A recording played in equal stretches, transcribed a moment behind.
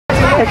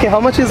Okay,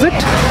 how much is it?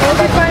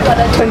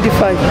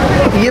 25।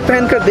 ये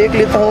पहन कर देख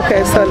लेता हूँ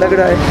कैसा लग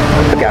रहा है।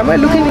 Okay, am I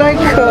looking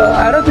like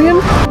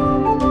Arabian?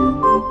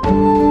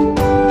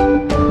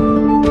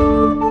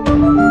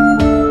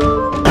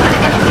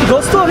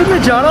 दोस्तों अभी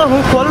मैं जा रहा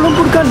हूँ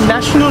कुआलालंपुर का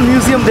नेशनल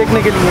म्यूज़ियम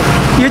देखने के लिए।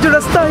 ये जो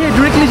रास्ता है ये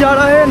डायरेक्टली जा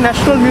रहा है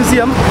नेशनल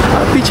म्यूज़ियम।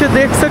 आप पीछे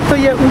देख सकते हो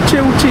ये ऊंचे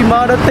ऊंची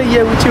इमारत है,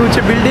 ये ऊंचे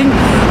ऊंचे बिल्डिंग।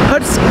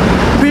 हर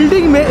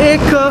बिल्डिंग में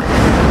एक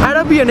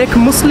अरबियन, एक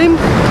मुस्लिम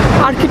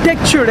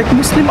आर्किटेक्चर, एक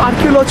मुस्लिम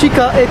आर्कियोलॉजी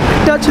का एक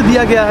टच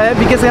दिया गया है,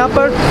 बिकॉज यहाँ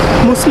पर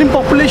मुस्लिम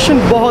पॉपुलेशन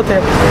बहुत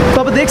है।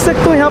 तो आप देख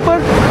सकते हो यहाँ पर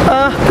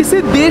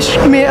किसी देश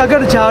में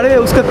अगर जा रहे हैं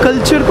उसका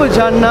कल्चर को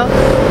जानना,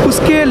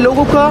 उसके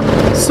लोगों का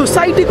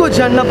सोसाइटी को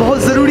जानना बहुत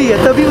ज़रूरी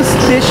है, तभी उस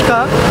देश का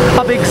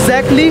आप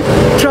एग्जैक्टली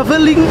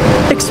ट्रैवलिंग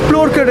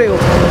एक्सप्लोर कर रहे हो।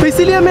 तो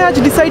इसीलिए मैं आज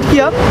डिसाइड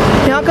किया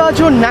यहाँ का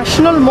जो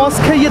नेशनल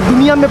मॉस्क है ये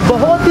दुनिया में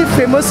बहुत ही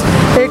फेमस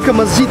एक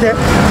मस्जिद है,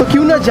 तो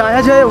क्यों ना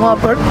जाया जाए वहाँ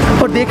पर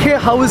और देखें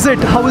how is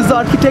it, how is the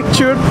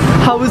architecture,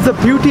 how is the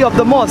beauty of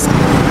the mosque.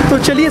 तो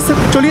चलिए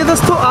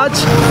दोस्तों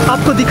आज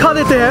आपको दिखा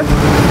देते हैं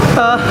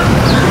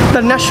the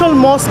national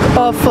mask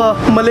of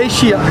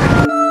Malaysia.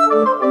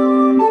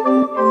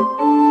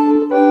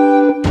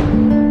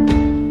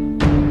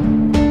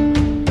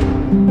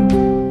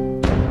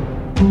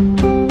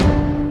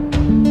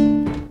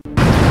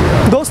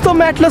 दोस्तों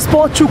मैं एटलस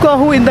पहुंच चुका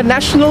हूं in the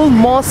national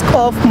mask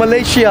of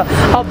Malaysia.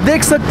 आप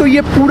देख सकते हो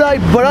ये पूरा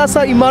बड़ा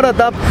सा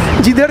इमारत, आप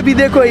जिधर भी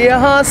देखो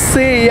यहाँ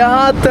से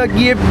यहाँ तक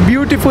ये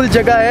ब्यूटीफुल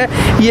जगह है।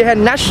 ये है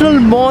नेशनल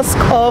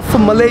मॉस्क ऑफ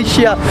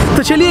मलेशिया।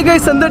 तो चलिए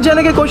गाइस अंदर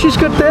जाने की कोशिश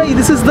करते हैं।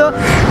 This is the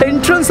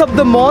entrance of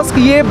the mosque.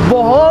 ये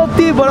बहुत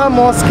ही बड़ा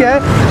मॉस्क है,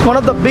 one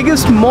of the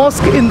biggest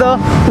mosque in the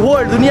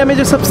world. दुनिया में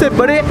जो सबसे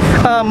बड़े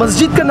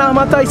मस्जिद का नाम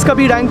आता है, इसका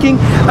भी रैंकिंग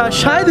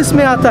शायद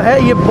इसमें आता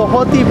है। ये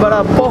बहुत ही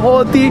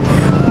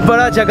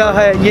बड़ा जगह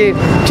है ये।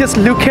 Just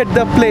look at the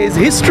place,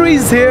 history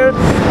is here,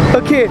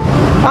 okay,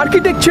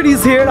 architecture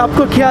is here.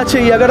 आपको क्या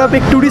चाहिए अगर आप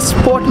एक टूरिस्ट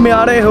स्पॉट में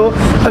आ रहे हो,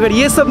 अगर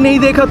ये सब नहीं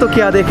देखा तो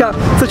क्या देखा।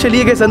 तो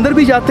चलिए गाइस अंदर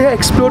भी जाते हैं,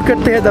 एक्सप्लोर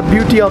करते हैं the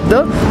beauty of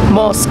the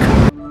mosque.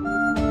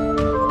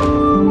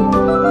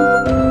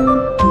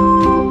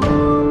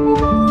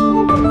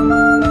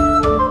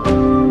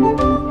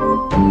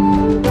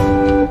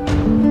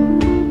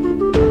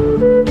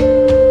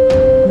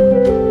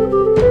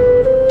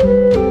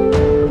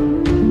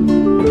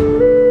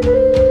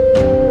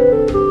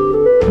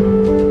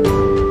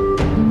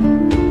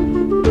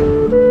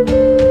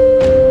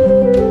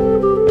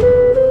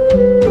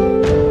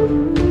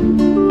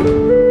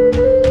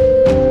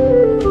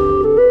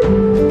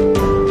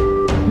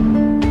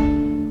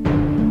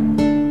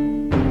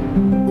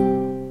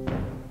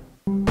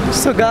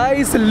 So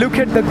guys, look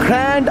at the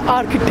grand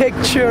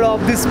architecture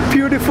of this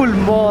beautiful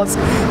mosque.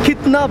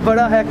 कितना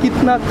बड़ा है,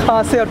 कितना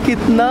खास है और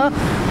कितना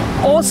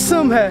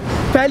ऑसम है।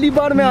 पहली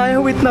बार मैं आया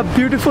हूँ इतना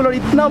ब्यूटीफुल और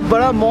इतना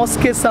बड़ा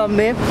मॉस्क के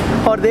सामने।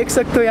 और देख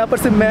सकते हो यहाँ पर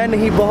से मैं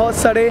नहीं, बहुत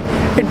सारे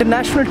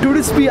इंटरनेशनल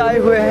टूरिस्ट भी आए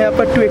हुए हैं यहाँ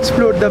पर to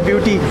explore the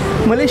beauty.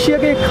 Malaysia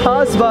की एक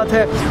ख़ास बात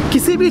है,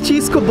 किसी भी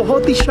चीज़ को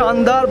बहुत ही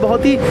शानदार,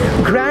 बहुत ही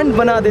ग्रैंड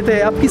बना देते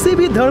हैं। आप किसी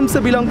भी धर्म से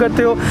बिलोंग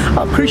करते हो,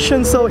 आप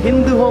क्रिश्चियंस हो,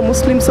 हिंदू हो,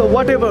 मुस्लिम्स हो,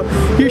 what ever,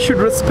 you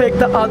should respect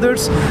the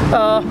others,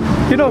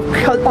 you know,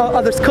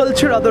 others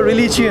culture, other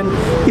religion.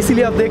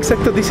 इसीलिए आप देख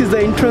सकते हो this is the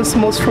entrance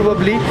most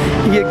probably.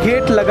 ये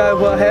गेट लगा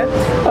हुआ है,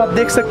 आप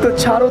देख सकते हो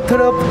चारों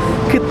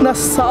तरफ कितना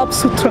साफ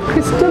सुथरा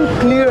क्रिस्टल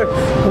क्लियर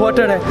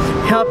वाटर है।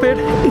 यहाँ पर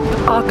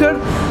आकर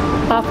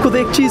आपको तो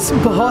एक चीज़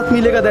बहुत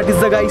मिलेगा, that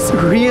is the guys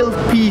real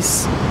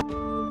piece.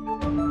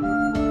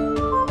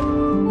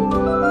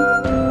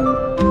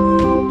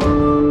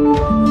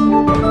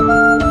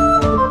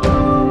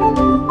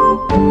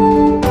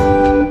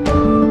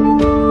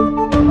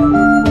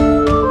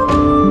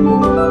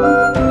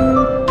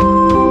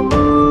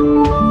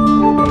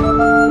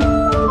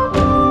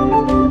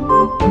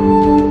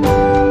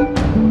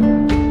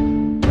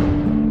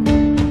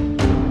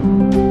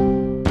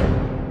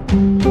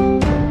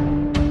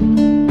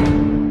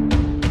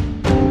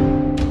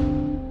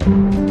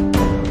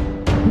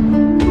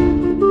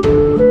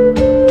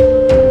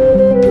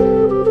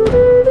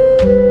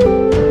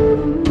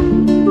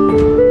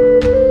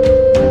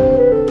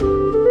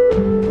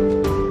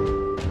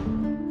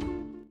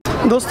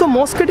 दोस्तों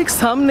मॉस्क के ठीक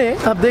सामने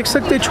आप देख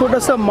सकते हैं छोटा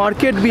सा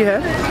मार्केट भी है।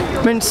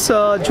 मीन्स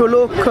जो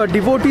लोग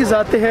डिवोटीज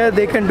आते हैं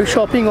they can do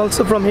shopping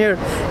also from here.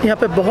 यहाँ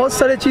पे बहुत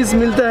सारे चीज़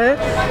मिलता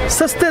है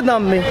सस्ते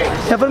दाम में।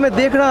 यहाँ पर मैं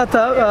देख रहा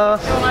था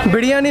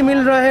बिरयानी मिल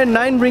रहा है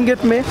 9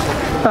 रिंगिट में।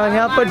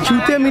 यहाँ पर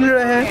जूते मिल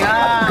रहे हैं,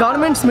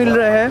 गारमेंट्स मिल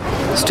रहे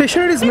हैं,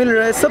 स्टेशनरीज मिल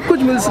रहे हैं, सब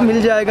कुछ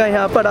मिल जाएगा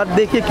यहाँ पर। आप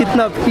देखिए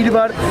कितना भीड़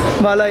भाड़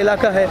वाला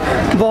इलाका है,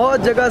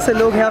 बहुत जगह से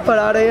लोग यहाँ पर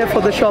आ रहे हैं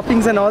for the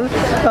shoppings and all.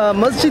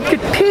 मस्जिद के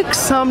ठीक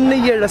सामने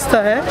ये रास्ता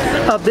है,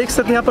 आप देख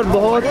सकते हैं यहाँ पर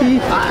बहुत ही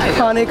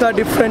खाने का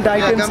different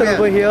items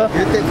over here.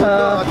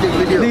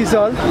 These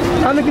all.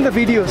 I'm making the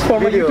videos for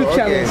my YouTube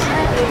channel.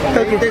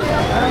 Okay.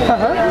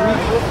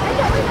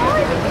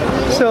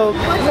 So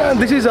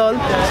this is all.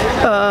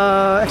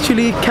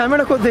 Actually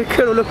camera को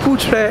देखकर वो लोग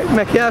पूछ रहे हैं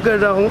मैं क्या कर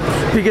रहा हूँ,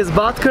 बिकॉज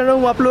बात कर रहा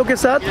हूँ आप लोगों के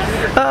साथ.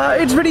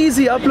 इट्स वेरी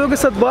ईजी, आप लोगों के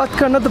साथ बात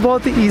करना तो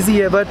बहुत ही ईजी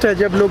है, बट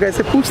जब लोग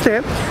ऐसे पूछते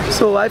हैं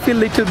सो I feel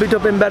little bit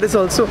of embarrass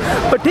also.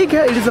 But ठीक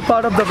है, it is a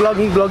part of the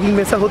blogging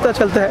में ऐसा होता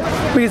चलता है,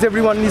 because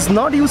every one is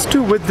not use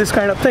to with this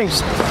kind of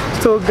things.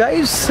 तो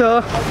गाइस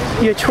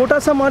ये छोटा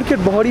सा मार्केट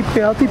बहुत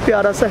ही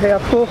प्यारा सा है.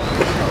 आपको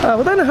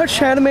होता है ना हर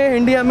शहर में,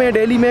 इंडिया में,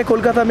 दिल्ली में,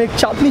 कोलकाता में एक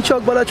चांदनी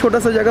चौक वाला छोटा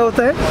सा जगह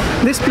होता है.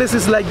 This place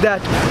is like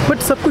that, but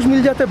सब कुछ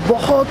मिल जाता है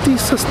बहुत ही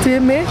सस्ते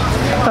में.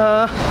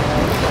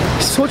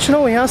 सोच रहा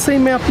हूँ यहाँ से ही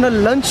मैं अपना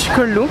लंच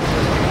कर लूँ.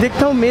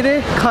 देखता हूँ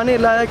मेरे खाने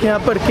लायक यहाँ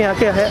पर क्या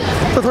क्या है,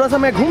 तो थोड़ा सा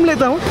मैं घूम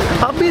लेता हूँ.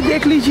 आप भी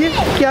देख लीजिए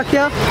क्या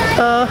क्या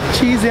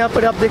चीज़ यहाँ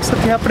पर आप देख सकते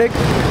हैं. यहाँ पर एक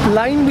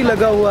लाइन भी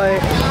लगा हुआ है.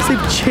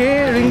 सिर्फ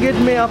 6 रिंगिट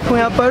में आपको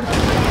यहाँ पर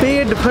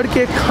पेट भर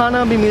के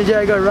खाना भी मिल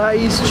जाएगा.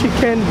 राइस,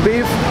 चिकन,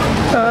 बीफ,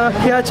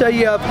 क्या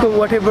चाहिए आपको,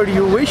 what ever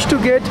you wish to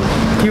get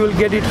you will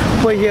get it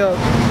over here.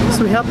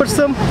 सो यहाँ पर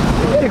सब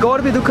एक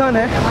और भी दुकान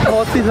है,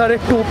 बहुत ही सारे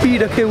टोपी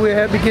रखे हुए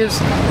हैं,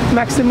 because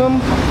maximum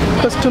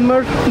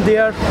customer they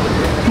are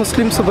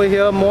Muslims over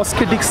here. Mask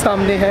के ठीक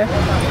सामने है,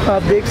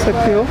 आप देख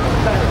सकते हो.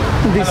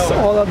 This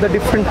all are the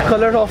different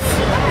colour of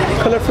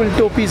colourful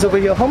टोपीज over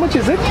here. How much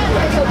is it?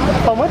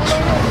 How much?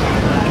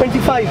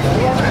 25.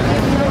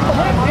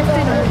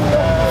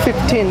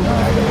 15.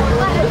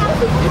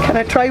 Can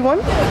I try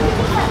one?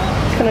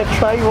 Can I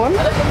try one?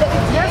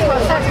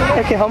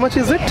 Okay, how much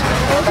is it?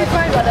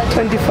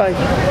 25.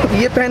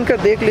 ये पहन कर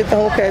देख लेता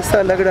हूँ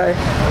कैसा लग रहा है.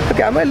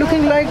 Okay, am I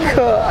looking like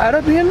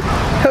Arabian?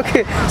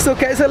 Okay, so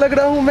कैसा लग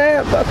रहा हूँ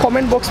मैं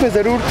कमेंट बॉक्स में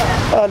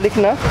ज़रूर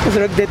लिखना.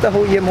 रख देता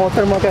हूँ, ये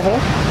मोहतरमा का है.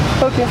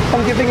 Okay,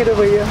 I'm giving it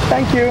over here.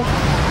 Thank you.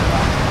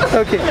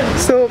 Okay,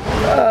 so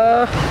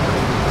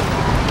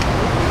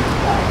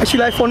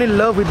actually I fall in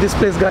love with this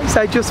place, guys.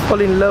 I just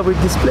fall in love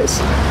with this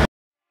place.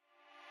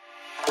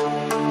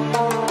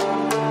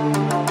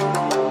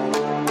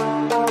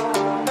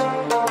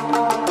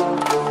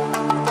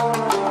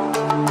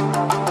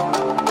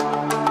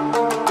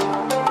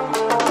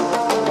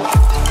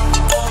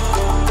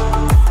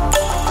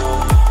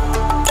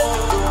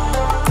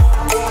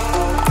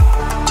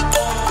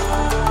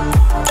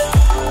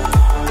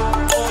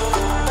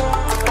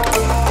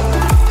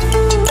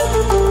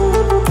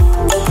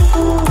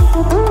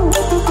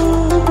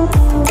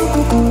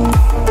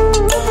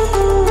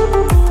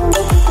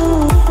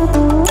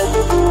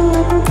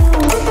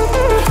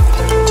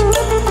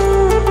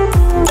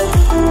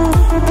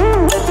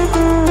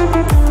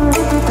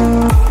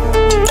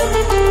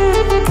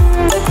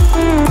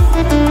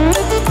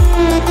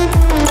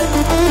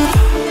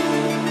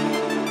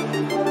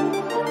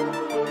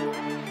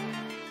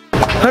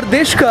 हर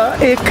देश का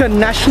एक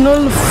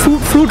नेशनल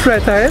फ्रूट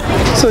रहता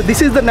है. So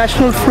this is the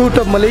national fruit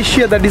of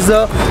Malaysia, that is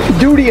a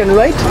durian,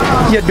 right?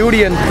 ये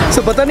durian.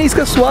 सो पता नहीं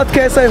इसका स्वाद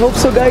कैसा है. Hope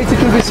so guys it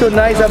will be so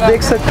nice. आप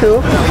देख सकते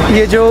हो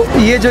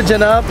ये जो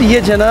जनाब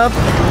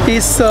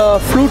इस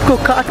फ्रूट को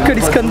काट कर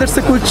इसके अंदर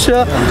से कुछ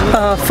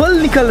फल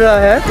निकल रहा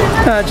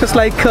है, जस्ट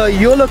लाइक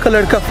येलो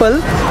कलर का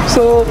फल.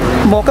 सो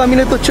मौका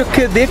मिले तो चख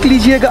के देख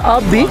लीजिएगा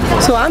आप भी.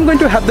 सो I am going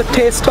to have the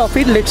test of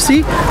it. Let's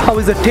see how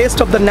is the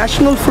test of the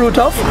national fruit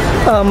of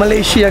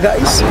Malaysia,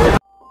 guys.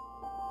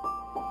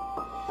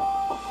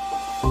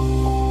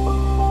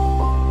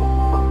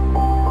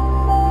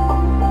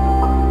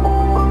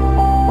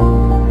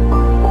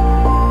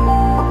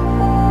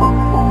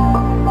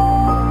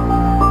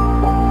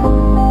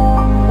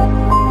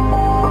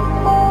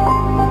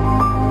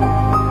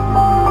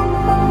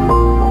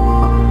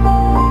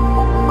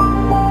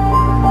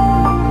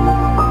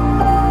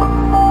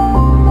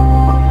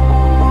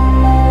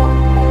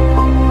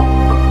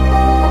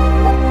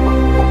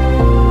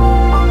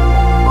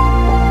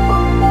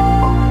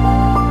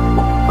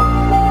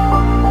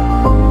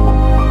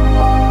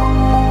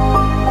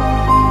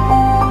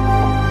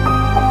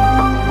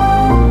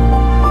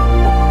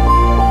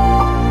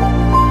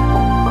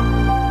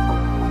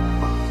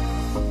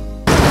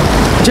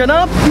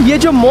 जनाब, ये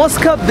जो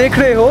मॉस्क आप देख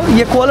रहे हो,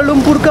 ये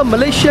कुआलालंपुर का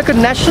मलेशिया का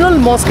नेशनल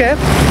मॉस्क है.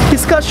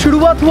 इसका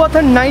शुरुआत हुआ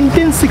था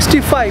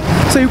 1965.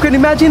 So you can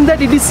imagine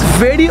that it is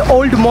very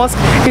old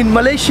mosque in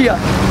Malaysia.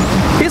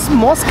 इस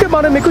मॉस्क के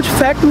बारे में कुछ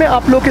फैक्ट मैं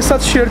आप लोगों के साथ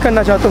शेयर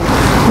करना चाहता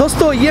हूँ.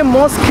 दोस्तों, ये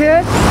मॉस्क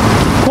है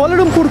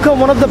कुआलालंपुर का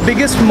one of the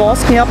biggest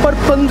mask. यहाँ पर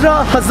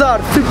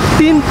 15,000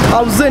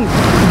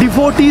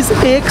 डिवोटीज़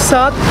एक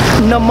साथ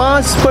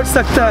नमाज पढ़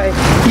सकता है.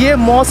 ये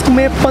मॉस्क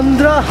में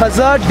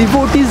 15,000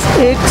 डिवोटीज़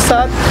एक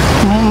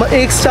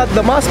साथ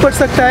नमाज पढ़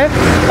सकता है.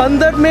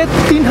 अंदर में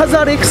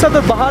 3,000 एक साथ,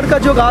 और बाहर का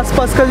जो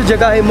आसपास का जो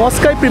जगह है,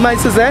 मॉस्क का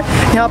प्रीमाइसेस है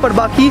यहाँ पर,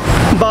 बाकी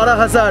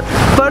 12,000.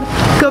 पर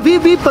कभी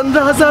भी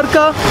 15,000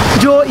 का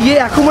जो ये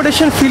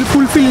एकोमोडेशन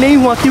फुलफिल नहीं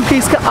हुआ, क्योंकि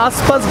इसके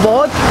आसपास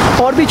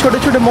बहुत और भी छोटे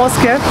छोटे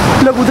मॉस्क हैं.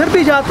 लोग उधर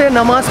भी जाते हैं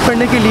नमाज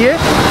पढ़ने के लिए.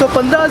 तो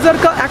 15,000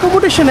 का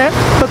एकोमोडेशन है,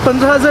 पर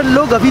 15,000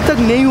 लोग अभी तक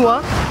नहीं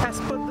हुआ.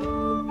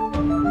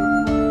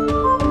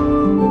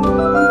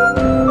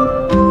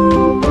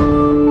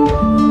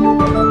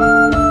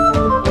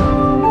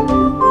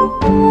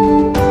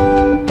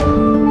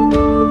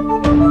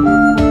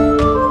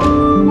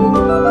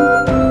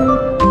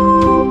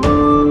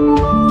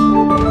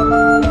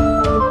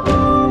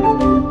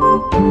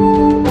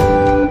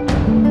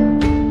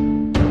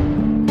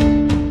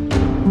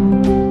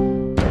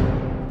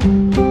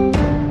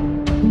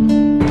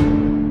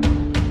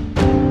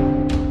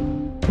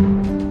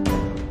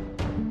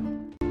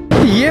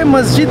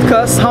 मस्जिद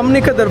का सामने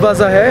का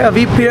दरवाज़ा है।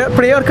 अभी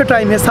प्रेयर का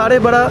टाइम है, सारे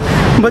बड़ा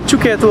बज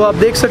चुके हैं, तो आप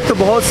देख सकते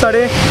हो बहुत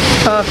सारे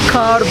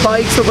car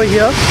bikes over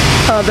here.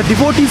 The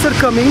devotees are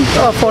coming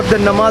for the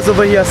नमाज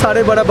ओवर हियर।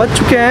 सारे बड़ा बज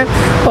चुके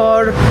हैं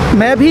और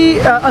मैं भी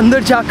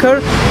अंदर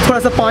जाकर थोड़ा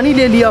सा पानी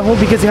ले लिया हूँ,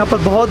 बिकॉज़ यहाँ पर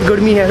बहुत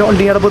गर्मी है, ऑन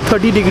नियर अबाउट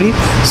 30 डिग्री,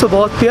 सो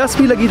बहुत प्यास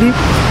भी लगी थी।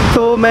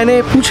 तो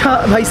मैंने पूछा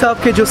भाई साहब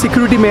के जो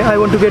सिक्योरिटी में, I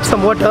want to get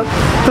some water,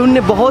 तो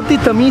उन्होंने बहुत ही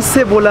तमीज़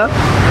से बोला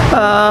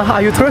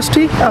are you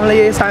thirsty?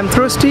 Yes I am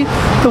thirsty.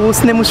 तो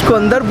उसने मुझको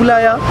अंदर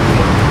बुलाया,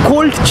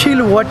 कोल्ड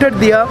चिल वाटर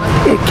दिया,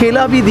 एक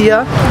केला भी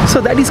दिया।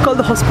 So that is called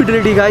the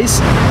hospitality guys.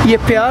 ये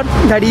प्यार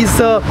दैट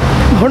इज़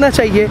होना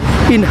चाहिए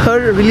इन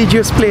हर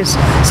religious place.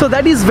 So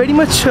that is very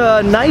much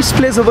nice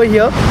place over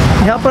here.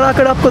 यहाँ पर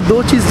आकर आपको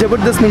दो चीज़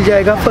ज़बरदस्त मिल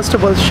जाएगा। First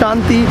of all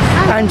Shanti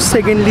and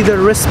secondly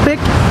the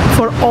respect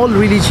for all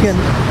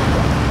religion.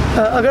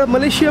 अगर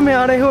मलेशिया में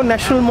आ रहे हो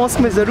नेशनल मॉस्क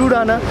में ज़रूर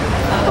आना,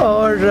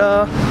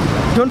 और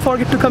don't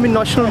forget to come in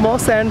national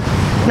mask. And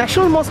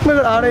national mask में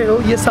अगर आ रहे हो,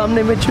 ये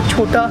सामने में जो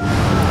छोटा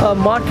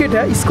मार्केट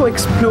है, इसको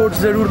एक्सप्लोर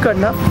ज़रूर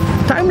करना।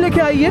 टाइम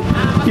लेके आइए,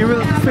 you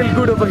will feel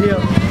good over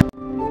here.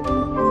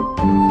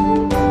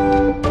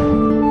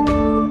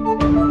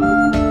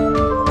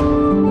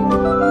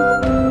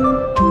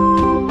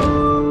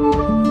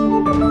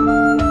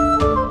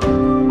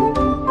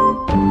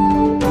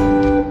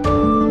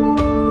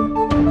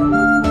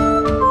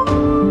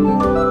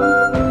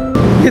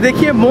 ये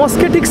देखिए मॉस्क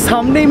के ठीक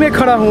सामने ही मैं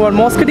खड़ा हूँ, और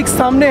मॉस्क के ठीक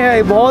सामने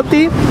है बहुत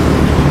ही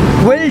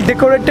वेल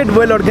डेकोरेटेड,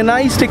 वेल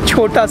ऑर्गेनाइज्ड एक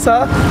छोटा सा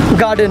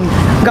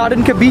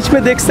गार्डन के बीच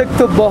में देख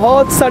सकते हो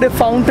बहुत सारे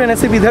फाउंटेन।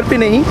 ऐसे भी इधर पे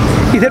नहीं,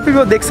 इधर पे भी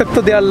वो देख सकते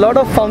हो, they are lot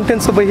of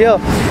fountains over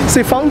here.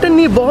 So fountain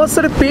नहीं, बहुत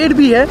सारे पेड़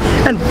भी है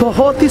एंड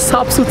बहुत ही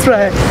साफ सुथरा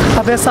है।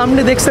 आप यहाँ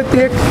सामने देख सकते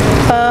हैं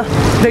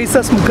there is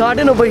a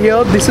garden over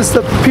here. This is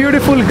the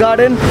beautiful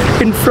garden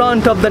in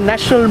front of the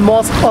national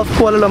mask of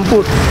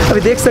Kuala Lumpur.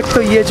 अभी देख सकते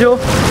हो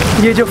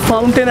ये जो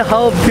फाउंटेन है,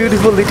 हाउ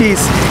ब्यूटीफुल इट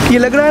इज़। ये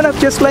लग रहा है ना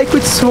जस्ट लाइक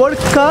कुछ स्वर्ग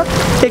का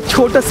एक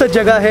छोटा सा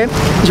जगह है,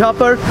 जहाँ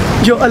पर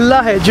जो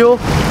अल्लाह है, जो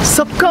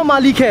सबका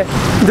मालिक है,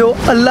 जो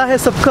अल्लाह है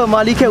सबका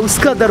मालिक है,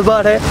 उसका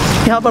दरबार है।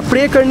 यहाँ पर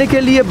प्रे करने के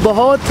लिए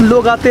बहुत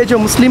लोग आते हैं जो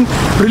मुस्लिम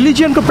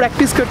रिलीजन को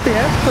प्रैक्टिस करते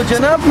हैं। तो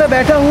जनाब मैं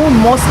बैठा हूँ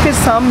मॉस्क के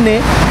सामने,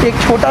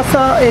 एक छोटा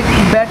सा एक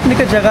बैठने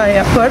का जगह है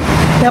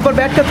यहाँ पर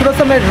बैठ कर थोड़ा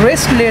सा मैं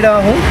रेस्ट ले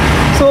रहा हूँ।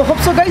 सो होप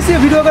सो गाइस, ये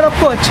वीडियो अगर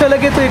आपको अच्छा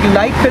लगे तो एक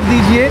लाइक कर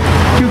दीजिए,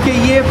 क्योंकि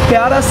ये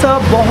प्यारा सा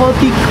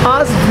बहुत ही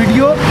खास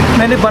वीडियो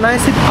मैंने बनाया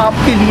सिर्फ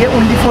आपके लिए,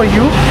 only for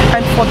you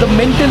and for the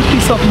mental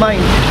peace of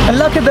mind.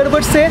 अल्लाह के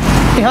दरबार से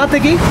यहाँ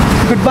तक ही।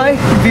 Good bye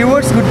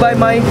viewers, good bye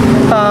my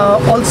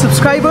all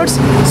subscribers.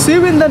 C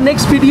you in the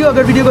next video.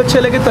 अगर वीडियो को अच्छा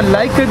लगे तो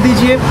लाइक कर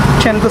दीजिए,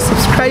 चैनल को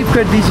सब्सक्राइब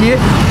कर दीजिए,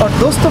 और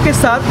दोस्तों के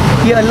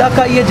साथ ये अल्लाह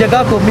का ये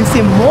जगह को, मीन्स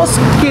ये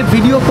मॉस्क के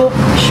वीडियो को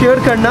शेयर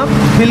करना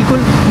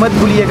बिल्कुल मत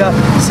भूलिएगा।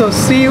 सो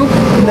सी you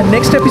in the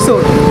next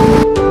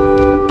episode.